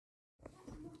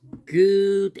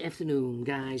Good afternoon,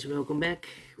 guys. Welcome back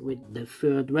with the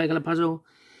third regular puzzle.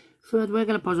 Third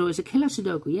regular puzzle is a Killer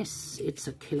Sudoku. Yes, it's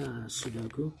a Killer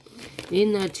Sudoku.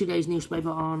 In today's newspaper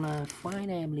on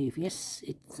Friday, I believe. Yes,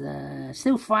 it's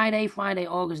still Friday,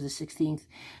 August the 16th,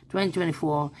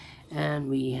 2024. And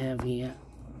we have here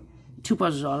two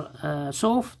puzzles all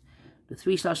solved. The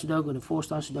 3-star Sudoku and the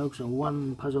 4-star Sudoku. So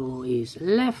one puzzle is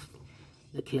left.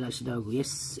 The Killer Sudoku.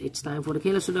 Yes, it's time for the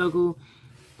Killer Sudoku.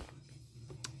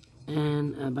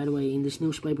 And by the way, in this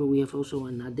newspaper we have also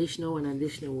an additional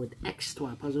with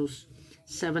extra puzzles.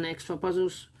 7 extra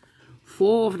puzzles.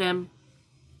 4 of them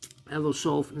I will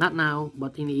solve, not now,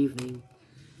 but in the evening.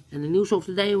 And the news of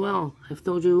the day, well, I've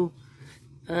told you,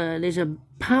 there's a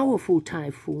powerful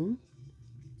typhoon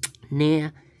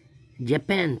near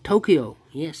Japan, Tokyo.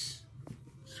 Yes.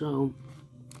 So,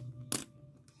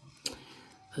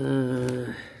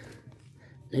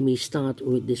 let me start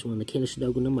with this one, the Killer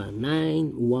Sudoku number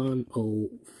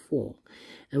 9104.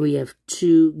 And we have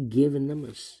 2 given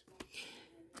numbers.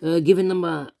 Given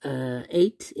number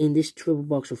 8 in this triple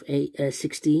box of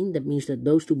 16. That means that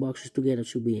those 2 boxes together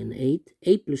should be an 8.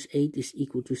 8 plus 8 is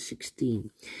equal to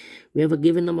 16. We have a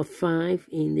given number 5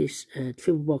 in this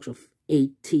triple box of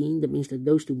 18. That means that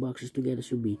those 2 boxes together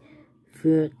should be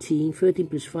 13. 13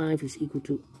 plus 5 is equal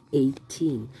to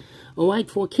 18.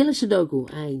 Alright, for Killer Sudoku,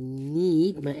 I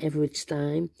need my average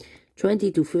time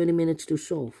 20 to 30 minutes to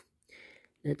solve.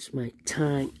 That's my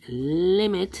time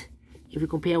limit. If you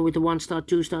compare with the 1-star,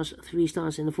 2-stars,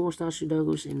 3-stars, and the 4-star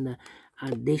Sudokus in the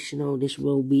additional, this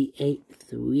will be a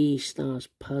 3-stars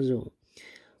puzzle.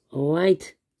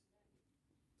 Alright,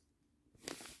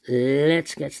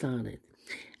 let's get started.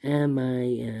 And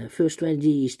my first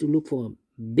strategy is to look for a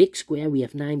big square. We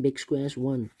have 9 big squares.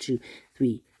 1, 2,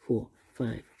 3, 4,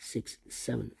 5, 6,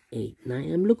 7, 8,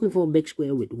 9. I'm looking for a big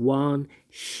square with 1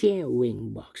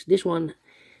 sharing box. This one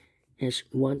has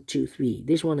 1, 2, 3.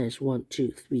 This one has 1,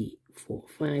 2, 3, 4,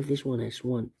 5. This one has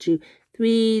 1, 2,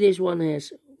 3. This one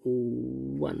has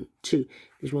 1, 2.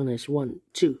 This one has 1,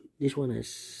 2. This one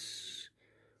has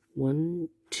 1,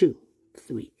 2,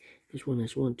 3. This one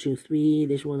has 1, 2, 3.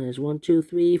 This one has 1, 2,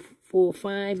 3, 4,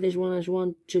 5. This one has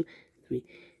 1, 2, 3.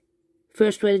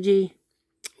 First strategy.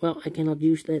 Well, I cannot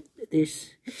use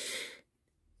this.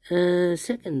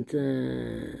 Second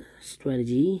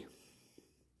strategy.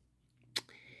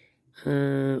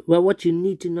 Well, what you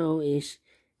need to know is,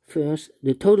 first,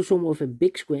 the total sum of a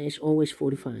big square is always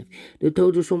 45. The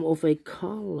total sum of a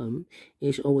column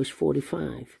is always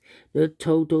 45. The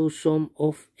total sum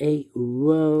of a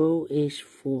row is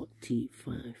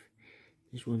 45.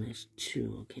 This one has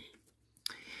 2, okay.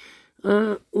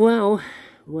 Well,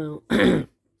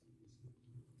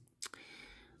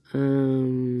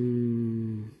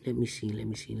 let me see.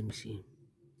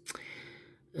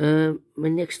 My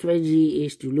next strategy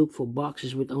is to look for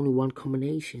boxes with only 1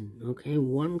 combination. Okay,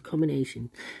 1 combination.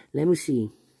 Let me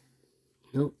see.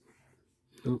 No.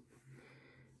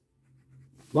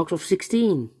 Box of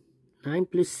 16. 9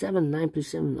 plus 7.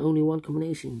 Only 1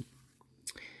 combination.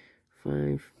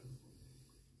 5.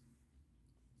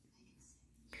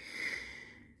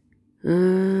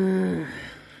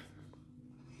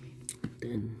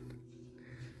 Then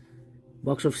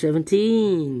box of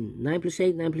 17. 9 plus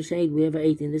 8. We have an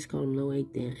 8 in this column. No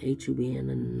 8 there. 8 should be here, and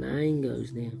then 9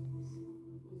 goes there.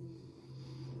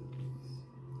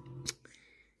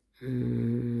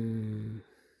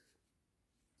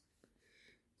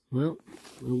 Well,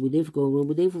 will be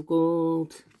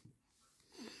difficult.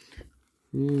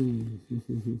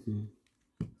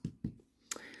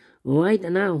 Alright,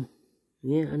 and now.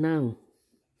 Yeah, now.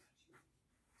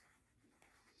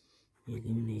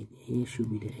 Eliminate. Here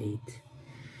should be the 8.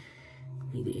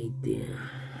 Need the 8 there.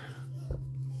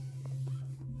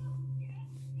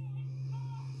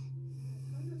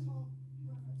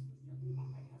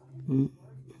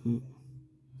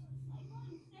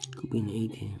 Could be an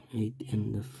 8 here. 8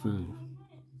 and the 5.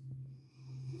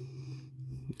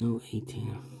 No 8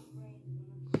 here.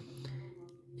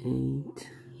 8.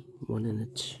 1 and a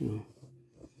 2.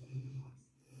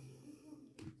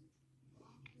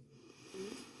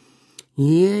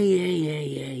 Yeah.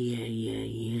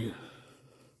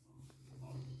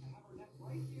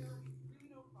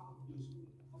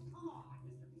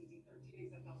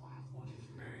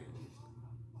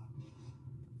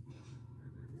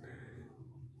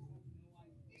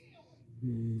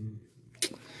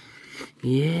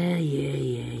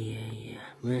 Yeah.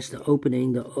 Where's the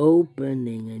opening? The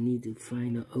opening. I need to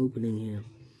find the opening here.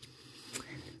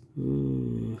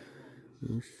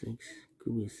 6.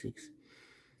 Could be a 6.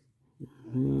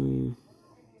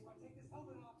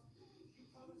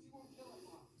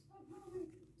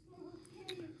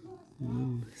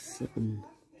 7.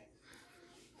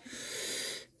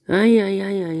 Ay,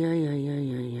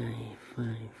 5.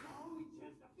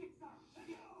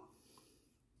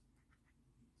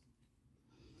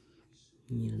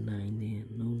 Need a 9 there,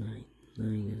 no 9. 9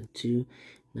 and a 2,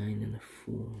 9 and a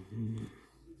 4.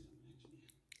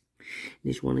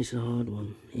 This one is a hard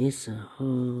one. It's a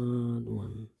hard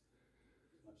one.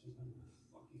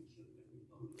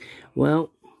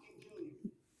 Well,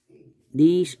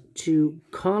 these two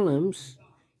columns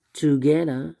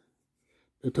together,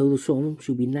 the total sum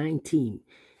should be 19.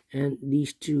 And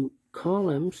these two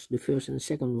columns, the first and the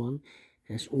second one,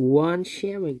 has one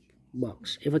sharing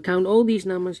box. If I count all these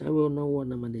numbers, I will know what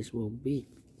number this will be.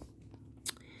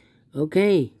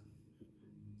 Okay.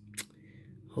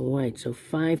 Alright, so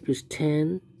 5 plus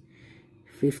 10,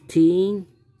 15,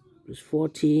 plus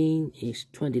 14 is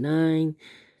 29.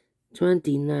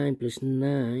 29 plus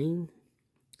 9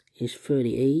 is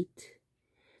 38.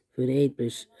 38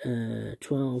 plus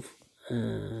 12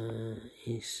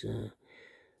 is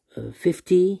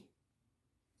 50.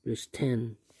 Plus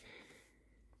 10.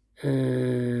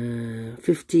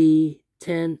 50,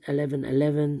 10, 11,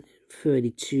 11,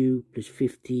 32 plus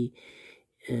 50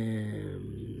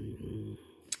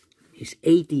 is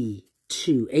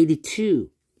 82.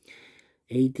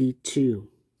 82.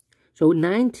 So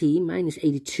 90 minus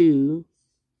 82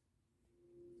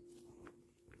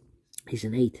 is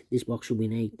an 8. This box will be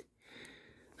an 8.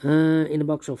 In the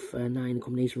box of 9, the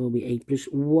combination will be 8 plus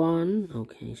 1.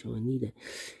 Okay, so I need a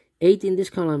 8 in this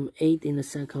column, 8 in the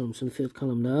second column. So the third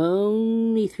column, the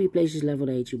only 3 places left for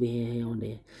the 8 should be here, or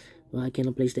there. Well, I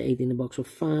cannot place the 8 in the box of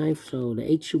 5, so the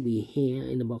 8 should be here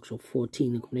in the box of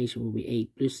 14. The combination will be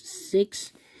 8 plus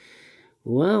 6.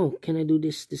 Well, can I do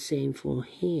this the same for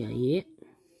here? Yeah.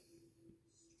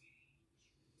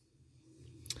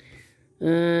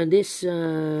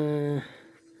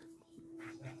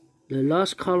 The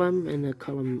last column and the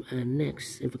column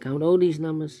next. If I count all these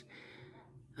numbers,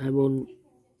 I will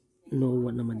know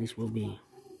what number this will be.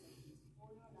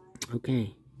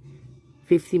 Okay.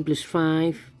 15 plus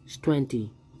 5 is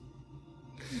 20.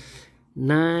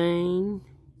 9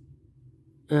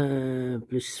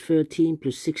 plus 13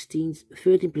 plus 16.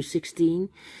 13 plus 16.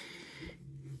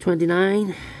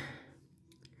 29.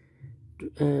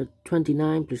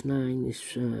 29 plus 9 is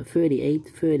 38.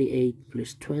 38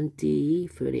 plus 20.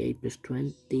 38 plus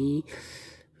 20.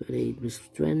 38 plus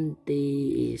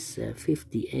 20 is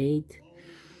 58.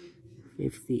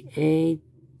 58.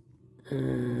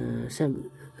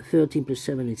 13 plus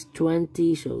 7 is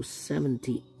 20, so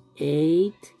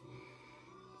 78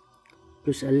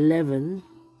 plus 11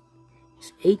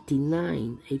 is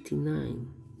 89.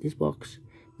 89. This box.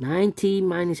 90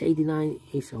 minus 89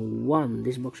 is a 1.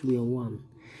 This box will be a 1.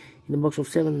 In the box of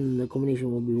 7, the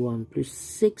combination will be 1 plus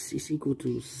 6 is equal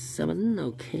to 7.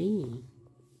 Okay.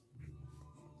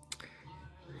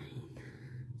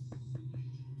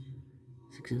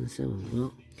 6 and 7.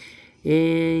 Well,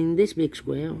 in this big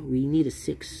square, we need a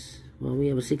 6. Well, we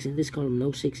have a 6 in this column,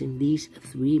 no 6 in these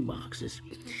 3 boxes.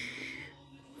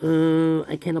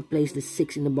 I cannot place the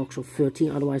 6 in the box of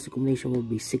 13, otherwise the combination will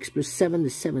be 6 plus 7. The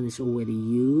 7 is already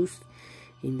used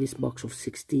in this box of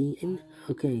 16.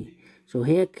 Okay, so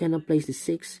here I cannot place the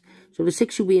 6. So the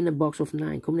 6 should be in the box of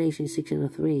 9. Combination 6 and a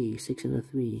 3. 6 and a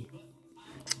 3.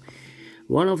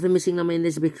 One of the missing number in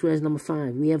this big square is number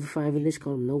 5. We have a 5 in this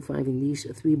column, no 5 in these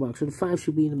 3 boxes. So the 5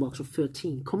 should be in the box of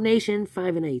 13. Combination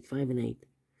 5 and 8. 5 and 8.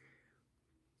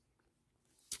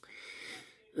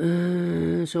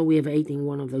 So we have 8 in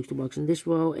one of those 2 boxes in this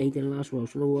row, 8 in the last row.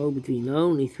 So the row between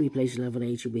only 3 places left for the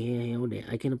 8 should be here, or there.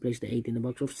 I cannot place the 8 in the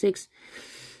box of 6.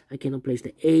 I cannot place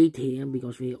the 8 here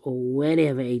because we already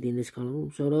have 8 in this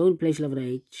column. So the only place left for the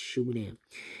 8 should be there.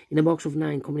 In the box of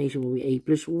 9, combination will be 8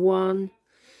 plus 1.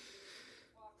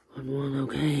 1,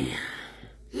 okay.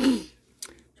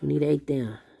 So we need 8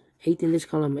 there. 8 in this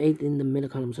column, 8 in the middle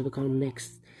column, so the column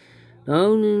next. The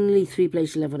only 3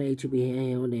 places left for the 8 should be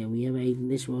here or there. We have 8 in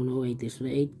this one, no 8 this. So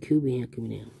the 8 could be here, could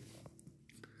be there.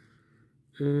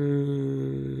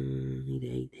 Need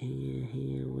 8 here,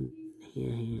 here, 1,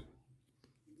 here.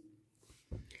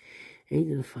 8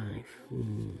 and 5.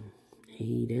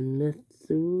 8 and a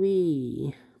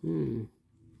 3.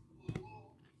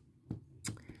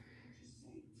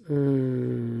 5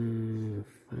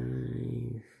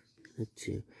 and a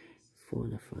 2. 4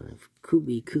 and a 5. Could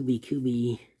be.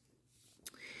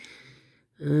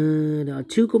 There are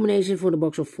 2 combinations for the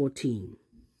box of 14.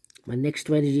 My next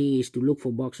strategy is to look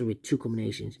for boxes with 2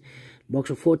 combinations. Box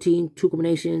of 14, 2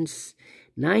 combinations.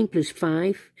 9 plus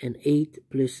 5 and 8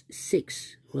 plus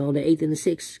 6. Well, the 8 and the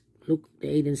 6. Look, the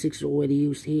 8 and 6 is already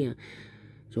used here.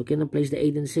 So I cannot place the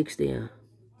 8 and 6 there.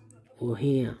 Or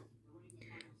here.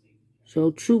 So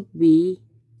it should be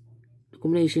the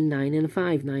combination 9 and a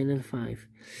 5, 9 and a 5.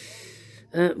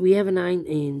 We have a 9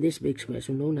 in this big square,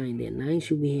 so no 9 there. 9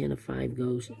 should be here and a 5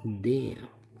 goes there.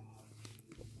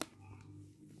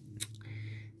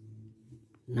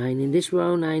 9 in this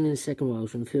row, 9 in the second row.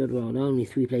 So in the third row, only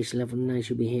 3 places left. The 9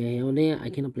 should be here or there. I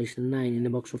cannot place the 9 in the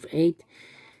box of 8.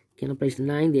 Cannot place the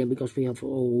 9 there because we have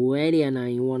already a 9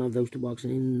 in one of those two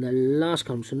boxes in the last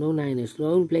column. So no 9 is the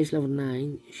only place left.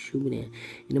 9 should be there.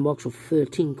 In the box of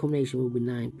 13, combination will be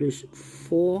 9 plus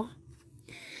 4.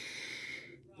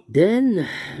 Then,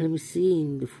 let me see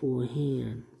in the 4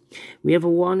 here. We have a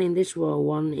 1 in this row,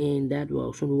 1 in that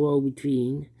row. So the row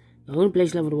between, the only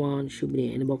place left 1 should be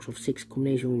there. In the box of 6,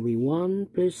 combination will be 1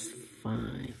 plus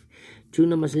 5. 2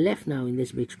 numbers left now in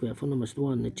this big square. 4 numbers, the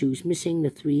 1, the 2 is missing, the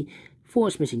 3, 4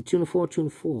 is missing. 2 and 4, 2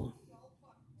 and 4.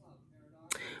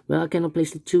 Well, I cannot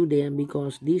place the 2 there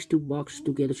because these two boxes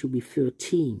together should be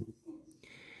 13.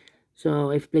 So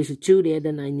if I place the 2 there,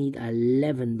 then I need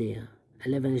 11 there.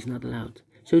 11 is not allowed.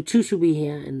 So 2 should be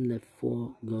here and the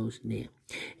 4 goes there.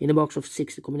 In the box of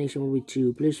 6, the combination will be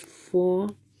 2 plus 4.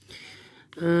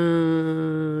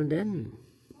 Then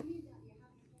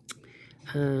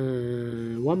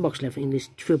 1 box left in this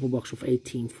triple box of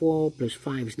 18. 4 plus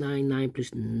 5 is 9. 9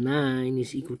 plus 9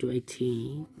 is equal to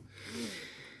 18.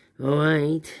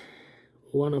 Alright.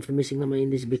 One of the missing number in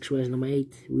this big square is number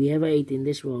 8. We have 8 in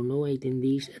this row, no 8 in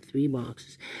these 3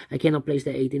 boxes. I cannot place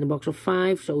the 8 in the box of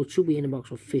 5, so it should be in the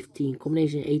box of 15.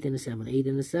 Combination 8 and a 7. 8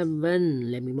 and a 7.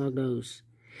 Let me mark those.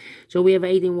 So we have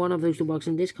 8 in one of those two boxes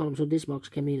in this column, so this box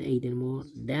can be an 8 anymore.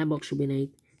 That box should be an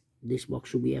 8. This box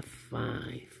should be a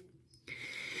 5.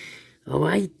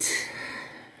 Alright.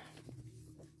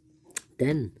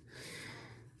 Then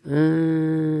 4,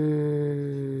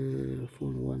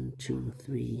 1, 2, and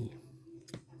 3.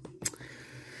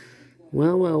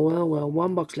 Well,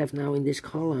 1 box left now in this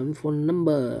column for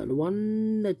number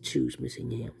 1, the 2 is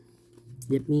missing here.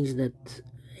 That means that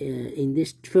in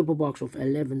this triple box of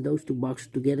 11, those two boxes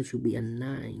together should be a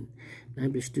 9.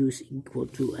 9 plus 2 is equal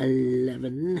to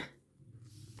 11.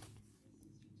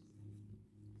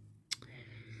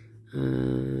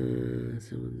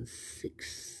 7,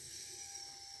 6.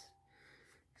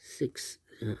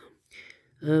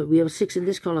 We have 6 in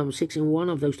this column, 6 in one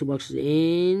of those two boxes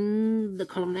in the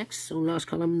column next. So last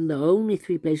column, the only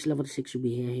 3 places left of the 6 should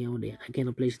be here, here, or there. I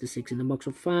cannot place the 6 in the box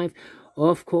of 5,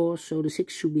 of course, so the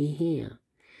 6 should be here.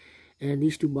 And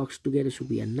these two boxes together should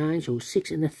be a 9, so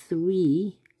 6 and a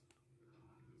 3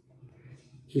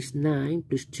 is 9,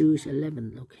 plus 2 is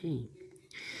 11, okay.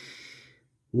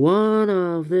 One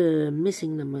of the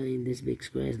missing number in this big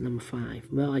square is number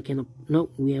 5. Well, I cannot, no,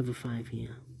 we have a 5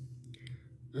 here.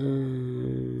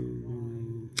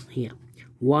 Here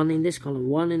 1 in this column,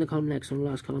 1 in the column next. On the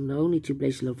last column, the only 2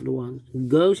 places left for the 1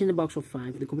 goes in the box of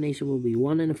 5. The combination will be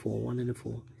 1 and a 4. 1 and a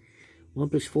 4. 1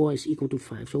 plus 4 is equal to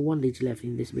 5. So 1 digit left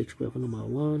in this big square for number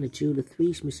 1, the 2, the 3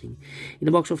 is missing. In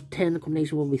the box of 10, the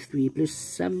combination will be 3 plus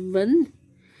 7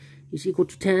 is equal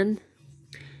to 10.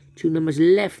 2 numbers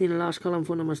left in the last column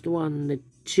for numbers 1. The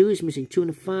 2 is missing. 2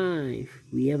 and a 5.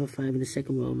 We have a 5 in the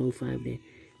second row, no 5 there.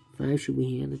 5 should be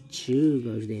here, and the 2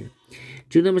 goes there.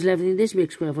 2 numbers left in this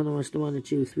big square for numbers 1, the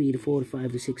 2, 3, the 4, the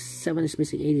 5, the 6, 7 is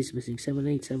missing, 8 is missing, 7,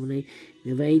 8, 7, 8.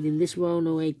 We have 8 in this row,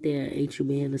 no 8 there. 8 should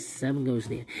be here, and the 7 goes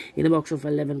there. In the box of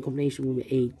 11, combination will be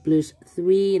 8 plus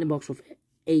 3. In the box of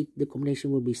 8, the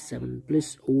combination will be 7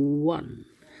 plus 1.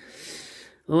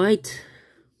 Alright.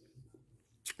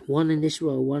 1 in this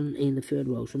row, 1 in the third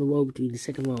row. So the row between the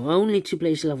second row. Only 2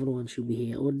 places left for the 1 should be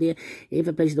here or there. If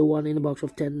I place the 1 in the box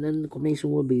of 10, then the combination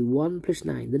will be 1 plus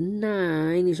 9. The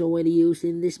 9 is already used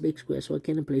in this big square, so I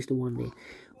cannot place the 1 there.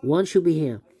 1 should be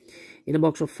here in the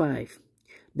box of 5.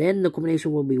 Then the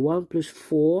combination will be 1 plus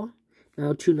 4.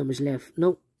 Now 2 numbers left.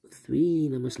 No, 3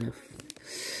 numbers left.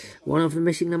 One of the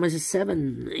missing numbers is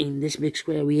 7. In this big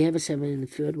square, we have a 7 in the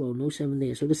third row. No 7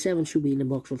 there. So the 7 should be in the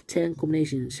box of 10.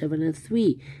 Combination 7 and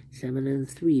 3. 7 and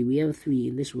 3. We have a 3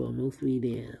 in this row. No 3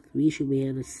 there. 3 should be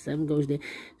here and the 7 goes there.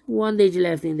 1 digit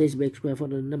left in this big square for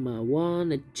the number 1.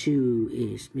 The 2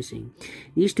 is missing.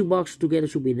 These two boxes together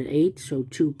should be an 8. So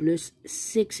 2 plus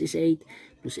 6 is 8.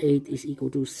 Plus 8 is equal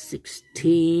to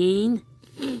 16.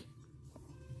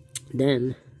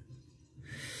 Then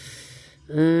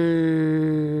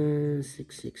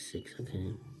 6, 6, 6,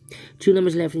 okay. 2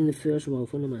 numbers left in the first row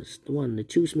for numbers. The 1, the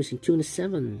 2 is missing, 2 and a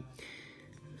 7.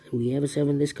 We have a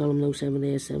 7 in this column, no 7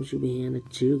 there. 7 should be here, and the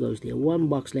 2 goes there. 1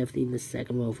 box left in the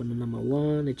second row for the number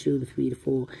 1, the 2, the 3, the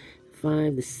 4,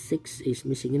 5. The 6 is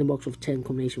missing. In the box of 10,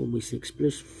 combination will be 6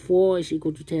 plus 4 is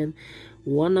equal to 10.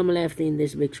 One number left in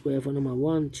this big square for number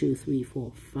 1, 2, 3,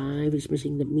 4, 5 is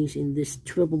missing. That means in this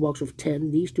triple box of 10,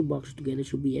 these two boxes together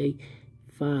should be a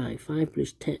 5. 5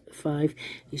 plus 10, 5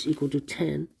 is equal to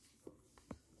 10.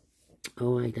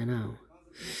 Alright, now.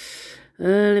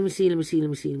 Let me see. 9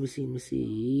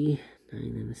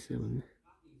 and a 7.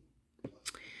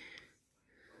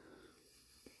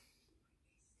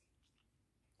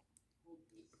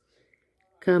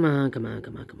 Come on.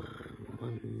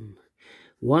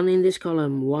 One in this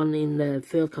column, one in the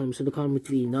third column, so the column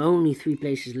between. The only 3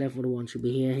 places left for the 1 should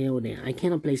be here, or there. I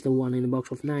cannot place the 1 in the box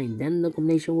of 9. Then the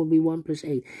combination will be 1 plus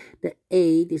 8. The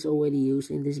 8 is already used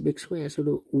in this big square, so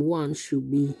the 1 should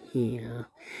be here.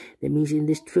 That means in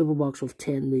this triple box of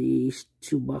 10, these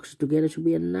two boxes together should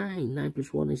be a 9. 9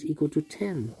 plus 1 is equal to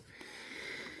 10.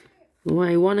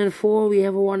 Alright, 1 and 4, we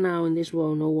have a 1 now in this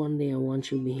row, no 1 there. 1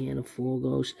 should be here, the 4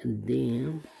 goes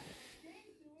there.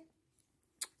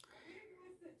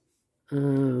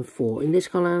 4 in this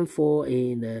column, 4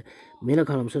 in the middle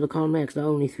column. So the column X, the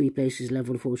only 3 places left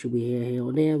for the 4 should be here,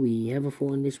 or there. We have a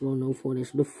 4 in this row, no 4 there.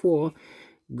 So the 4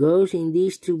 goes in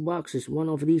these two boxes, one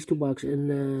of these two boxes,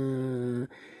 and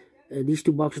these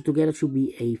two boxes together should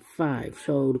be a 5.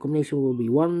 So the combination will be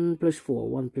 1 plus 4,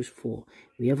 1 plus 4.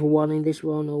 We have a 1 in this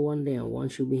row, no 1 there. 1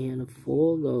 should be here, and the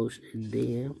 4 goes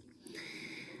there.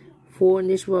 4 in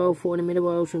this row, 4 in the middle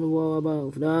row, so in the row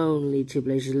above. The only 2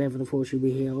 places left for the 4 should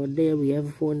be here or there. We have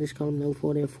a 4 in this column, no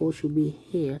 4 there. 4 should be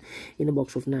here in the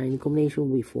box of 9. The combination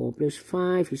will be 4 plus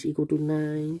 5 is equal to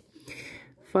 9.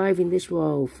 5 in this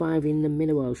row, 5 in the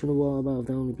middle row, so in the row above.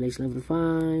 The only place left for the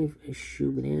 5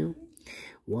 should be there.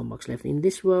 1 box left in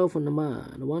this row for number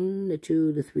the 1, the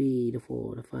 2, the 3, the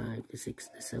 4, the 5, the 6,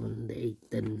 the 7, the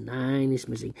 8, the 9 is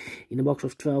missing. In the box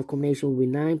of 12, combination will be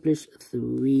 9 plus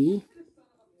 3.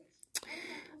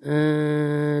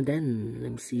 Then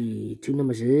let me see, 2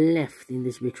 numbers left in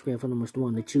this big square for numbers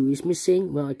 1. The 2 is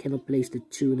missing. Well, I cannot place the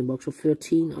 2 in the box of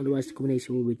 13, otherwise the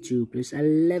combination will be 2 plus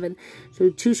 11. So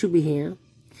the 2 should be here.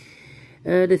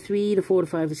 The 3, the 4, the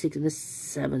 5, the 6, and the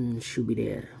 7 should be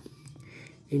there.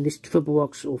 In this triple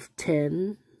box of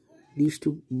 10, these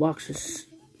two boxes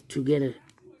together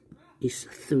is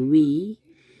 3.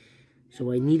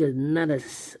 So I need another,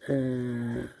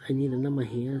 I need a number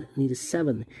here, I need a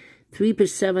 7. 3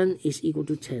 plus 7 is equal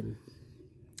to 10.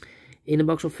 In the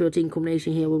box of 13,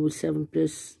 combination here will be 7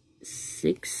 plus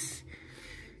 6.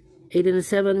 8 and a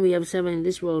 7, we have 7 in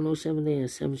this row, no 7 there.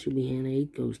 7 should be here, and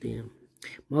 8 goes there.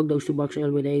 Mark those two boxes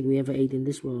with 8, we have an 8 in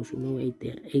this row, so no 8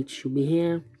 there. 8 should be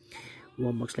here.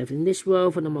 1 box left in this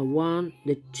row for number 1.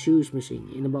 The 2 is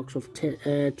missing. In the box of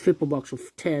 10, triple box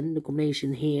of 10, the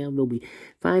combination here will be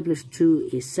 5 plus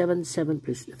 2 is 7. 7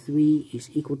 plus 3 is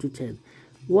equal to 10.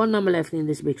 1 number left in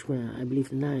this big square, I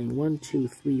believe 9. 1, 2,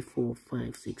 3, 4,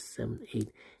 5, 6, 7, 8,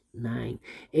 9.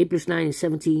 8 plus 9 is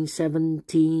 17.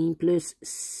 17 plus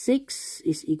 6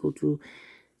 is equal to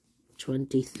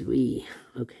 23.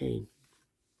 Okay.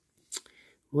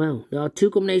 Well, there are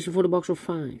 2 combinations for the box of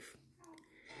 5.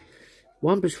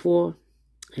 1 plus 4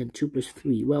 and 2 plus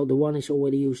 3. Well, the 1 is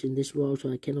already used in this row,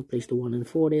 so I cannot place the 1 and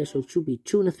 4 there. So it should be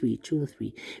 2 and a 3, 2 and a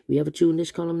 3. We have a 2 in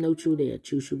this column, no 2 there.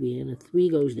 2 should be here, and a 3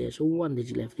 goes there. So 1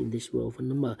 is left in this row for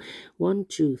number 1,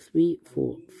 2, 3,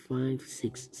 4, 5,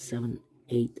 6, 7,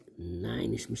 8,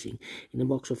 9 is missing. In the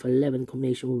box of 11,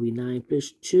 combination will be 9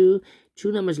 plus 2.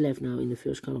 2 numbers left now in the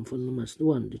first column for numbers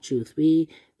 1, the 2, 3,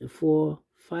 the 4,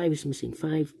 5 is missing,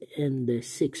 5 and the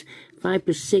 6. 5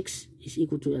 plus 6 is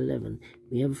equal to 11.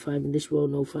 We have a 5 in this row,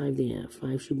 no 5 there.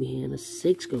 5 should be here, and a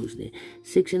 6 goes there.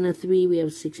 6 and a 3, we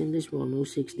have 6 in this row, no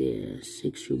 6 there.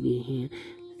 6 should be here.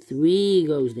 3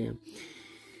 goes there.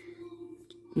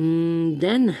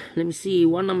 Then, let me see,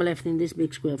 1 number left in this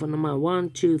big square for number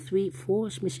 1, 2, 3, 4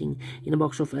 is missing. In the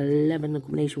box of 11, the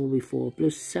combination will be 4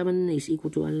 plus 7 is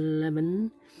equal to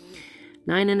 11.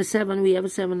 9 and a 7, we have a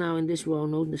 7 now in this row,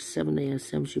 no, the 7 there,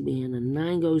 7 should be here, and the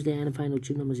 9 goes there, and the final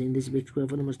 2 numbers in this big square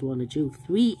for numbers 1 and 2.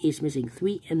 3 is missing,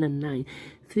 3 and a 9.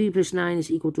 3 plus 9 is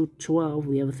equal to 12.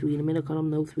 We have a 3 in the middle column,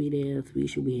 no 3 there, 3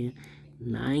 should be here.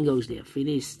 9 goes there,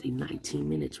 finished in 19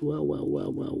 minutes. Well,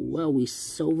 we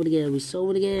solved it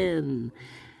again.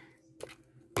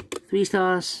 3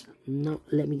 stars. No,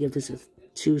 let me give this a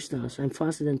 2 stars. I'm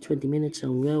faster than 20 minutes,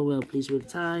 so well pleased with the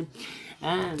time.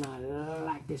 And I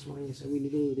like this one, yes, I really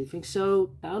do. Do you think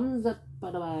so? Thumbs up,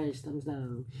 otherwise thumbs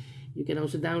down. You can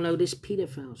also download this PDF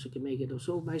file, so you can make it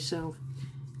also by yourself.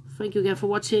 Thank you again for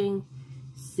watching.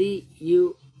 See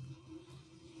you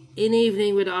in the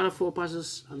evening with the other 4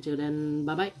 puzzles. Until then,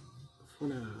 bye bye for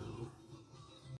now.